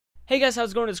Hey guys,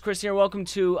 how's it going? It's Chris here. Welcome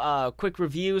to a quick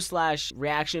review slash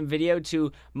reaction video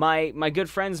to my good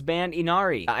friend's band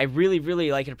INARI. I really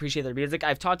like and appreciate their music.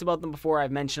 I've talked about them before.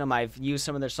 I've mentioned them. I've used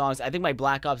some of their songs. I think my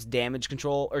Black Ops Damage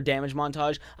Control or Damage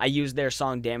montage, I used their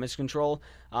song Damage Control.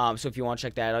 So if you want to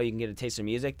check that out, you can get a taste of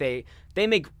music. They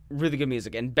make really good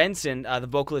music. And Benson, the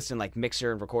vocalist and like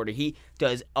mixer and recorder, he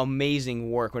does amazing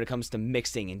work when it comes to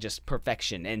mixing and just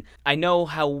perfection. And I know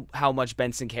how much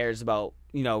Benson cares about,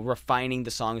 you know, refining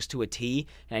the songs to a T,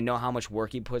 and I know how much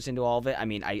work he puts into all of it. I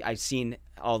mean, I've seen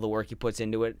all the work he puts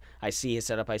into it. I see his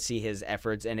setup, I see his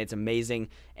efforts, and it's amazing,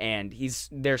 and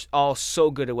they're all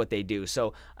so good at what they do.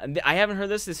 So I haven't heard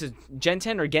this. This is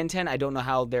Genten or Genten. I don't know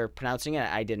how they're pronouncing it.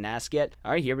 I didn't ask yet.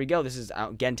 All right, here we go. This is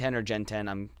Genten or Genten.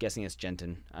 I'm guessing it's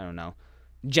Genten. I don't know.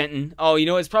 Genten. Oh, you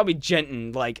know, it's probably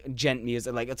Genten, like gent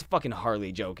music. Like, it's a fucking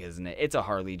Harley joke, isn't it? It's a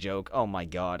Harley joke. Oh my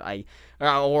god.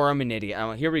 Or I'm an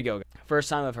idiot. Here we go. First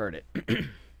time I've heard it.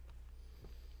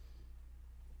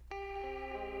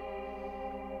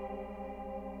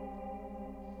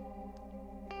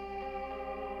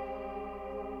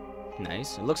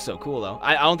 Nice. It looks so cool, though.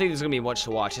 I don't think there's gonna be much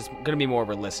to watch. It's gonna be more of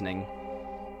a listening.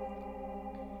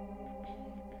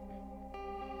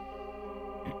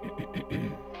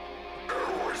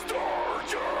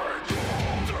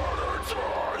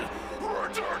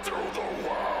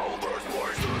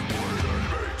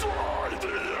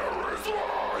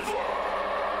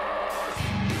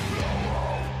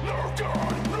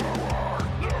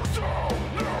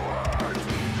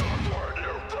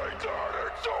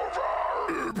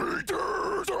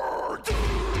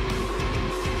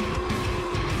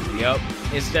 Yep,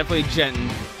 it's definitely Genten.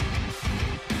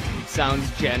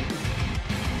 Sounds gent.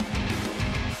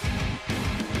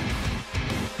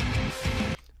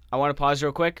 I want to pause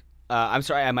real quick. I'm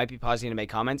sorry, I might be pausing to make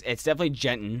comments. It's definitely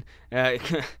Genten.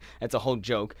 That's a whole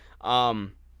joke.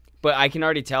 But I can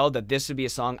already tell that this would be a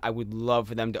song I would love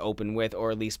for them to open with,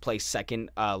 or at least play second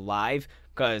live,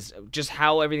 because just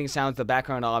how everything sounds, the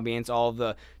background ambience, all of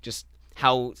the just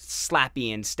how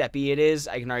slappy and steppy it is,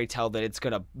 I can already tell that it's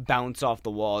gonna bounce off the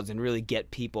walls and really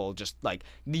get people just like,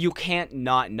 you can't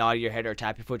not nod your head or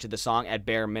tap your foot to the song at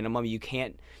bare minimum. You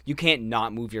can't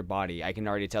not move your body. I can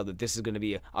already tell that this is gonna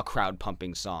be a crowd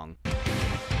pumping song.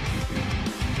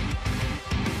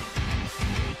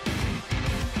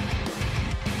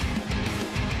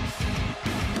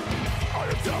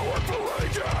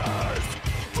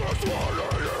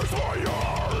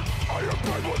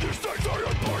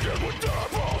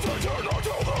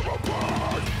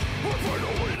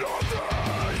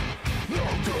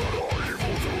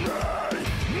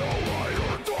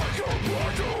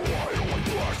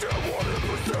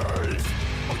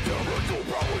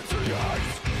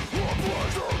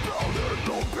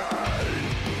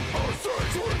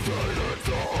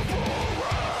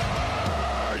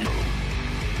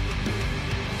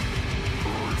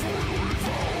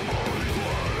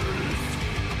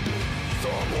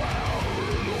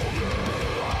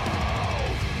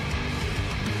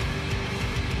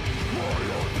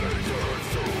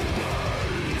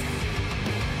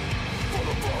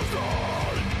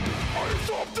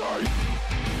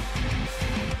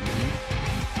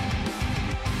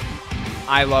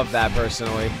 I love that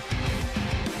personally.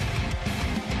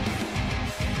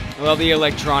 I love the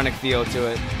electronic feel to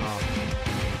it. Oh.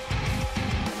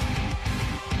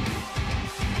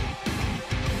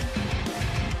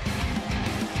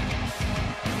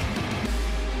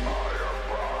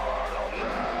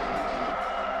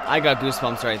 I got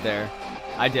goosebumps right there.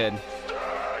 I did.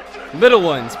 Little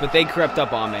ones, but they crept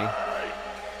up on me.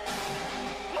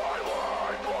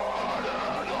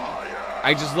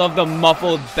 I just love the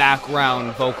muffled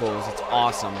background vocals. It's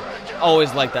awesome.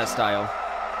 Always like that style.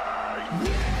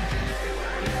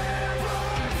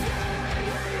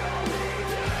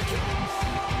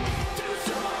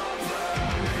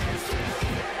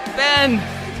 Ben!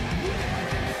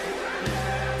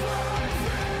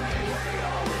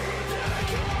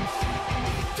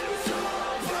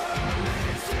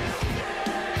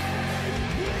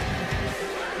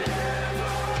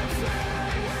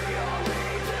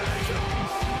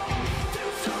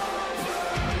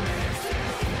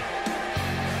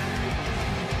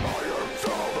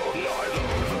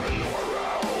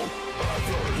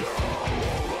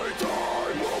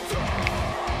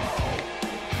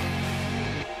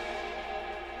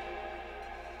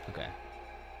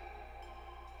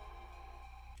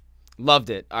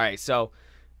 Loved it. All right, so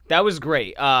That was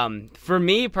great. For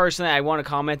me personally, I want to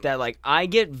comment that like I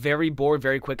get very bored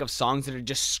very quick of songs that are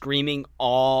just screaming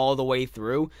all the way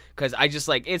through, because I just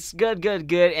like it's good,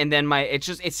 and then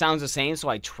it sounds the same, so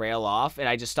I trail off and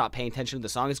I just stop paying attention to the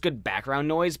song. It's good background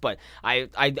noise, but I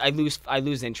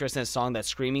lose interest in a song that's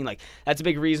screaming. Like that's a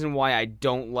big reason why I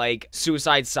don't like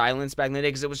Suicide Silence back in the day,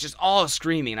 because it was just all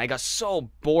screaming and I got so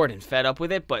bored and fed up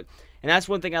with it. And that's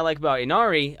one thing I like about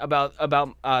INARI, about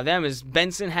them, is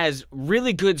Benson has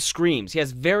really good screams. He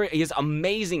has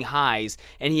amazing highs,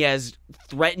 and he has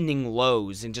threatening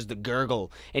lows, and just the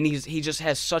gurgle. And he just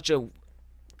has such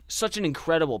an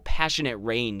incredible, passionate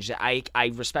range. I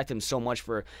respect him so much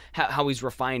for how he's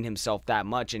refined himself that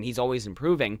much, and he's always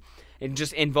improving. And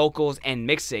just in vocals and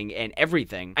mixing and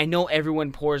everything. I know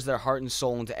everyone pours their heart and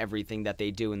soul into everything that they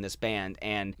do in this band,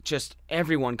 and just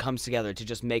everyone comes together to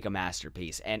just make a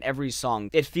masterpiece. And every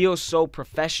song, it feels so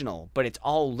professional, but it's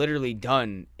all literally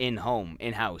done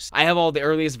in-house. I have all the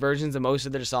earliest versions of most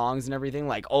of their songs and everything,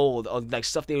 like old, like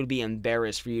stuff they would be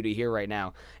embarrassed for you to hear right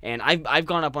now. And I've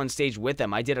gone up on stage with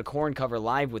them. I did a Korn cover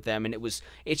live with them, and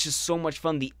it's just so much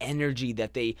fun, the energy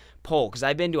that they pull, because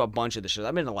I've been to a bunch of the shows.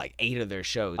 I've been to like 8 of their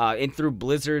shows. And through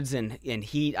blizzards and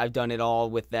heat, I've done it all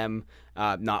with them.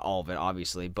 Not all of it,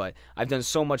 obviously, but I've done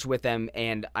so much with them,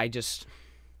 and I just...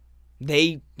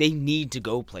 They need to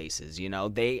go places, you know?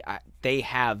 They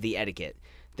have the etiquette.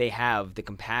 They have the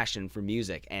compassion for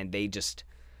music, and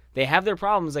they have their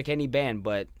problems like any band,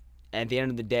 but at the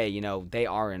end of the day, you know, they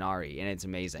are INARI, and it's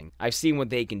amazing. I've seen what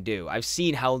they can do. I've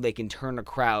seen how they can turn a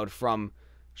crowd from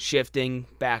shifting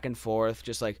back and forth,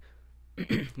 just like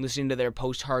listening to their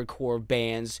post-hardcore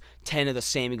bands, 10 of the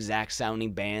same exact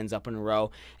sounding bands up in a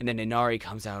row, and then INARI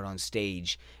comes out on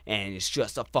stage, and it's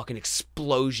just a fucking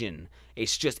explosion.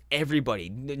 It's just everybody.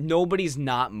 Nobody's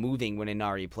not moving when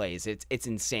INARI plays. It's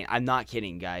insane. I'm not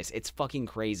kidding, guys. It's fucking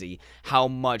crazy how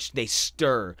much they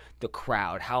stir the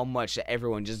crowd, how much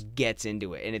everyone just gets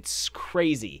into it, and it's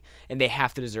crazy. And they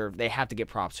have to get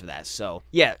props for that. So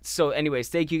yeah. So anyways,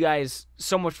 thank you guys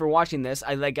so much for watching this.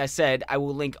 Like I said, I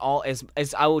will link all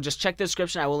as I will just check the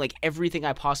description. I will link everything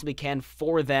I possibly can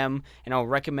for them, and I'll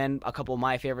recommend a couple of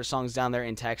my favorite songs down there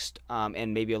in text,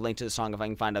 and maybe a link to the song if I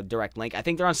can find a direct link. I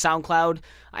think they're on SoundCloud.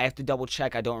 I have to double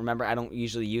check. I don't remember. I don't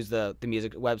usually use the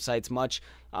music websites much.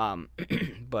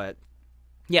 But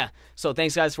yeah. So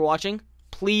thanks guys for watching.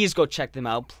 Please go check them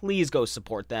out. Please go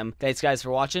support them. Thanks guys for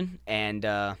watching, and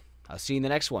I'll see you in the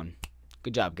next one.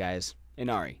 Good job, guys.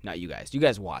 INARI, not you guys. You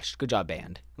guys watched. Good job,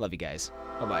 band. Love you guys.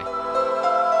 Bye-bye.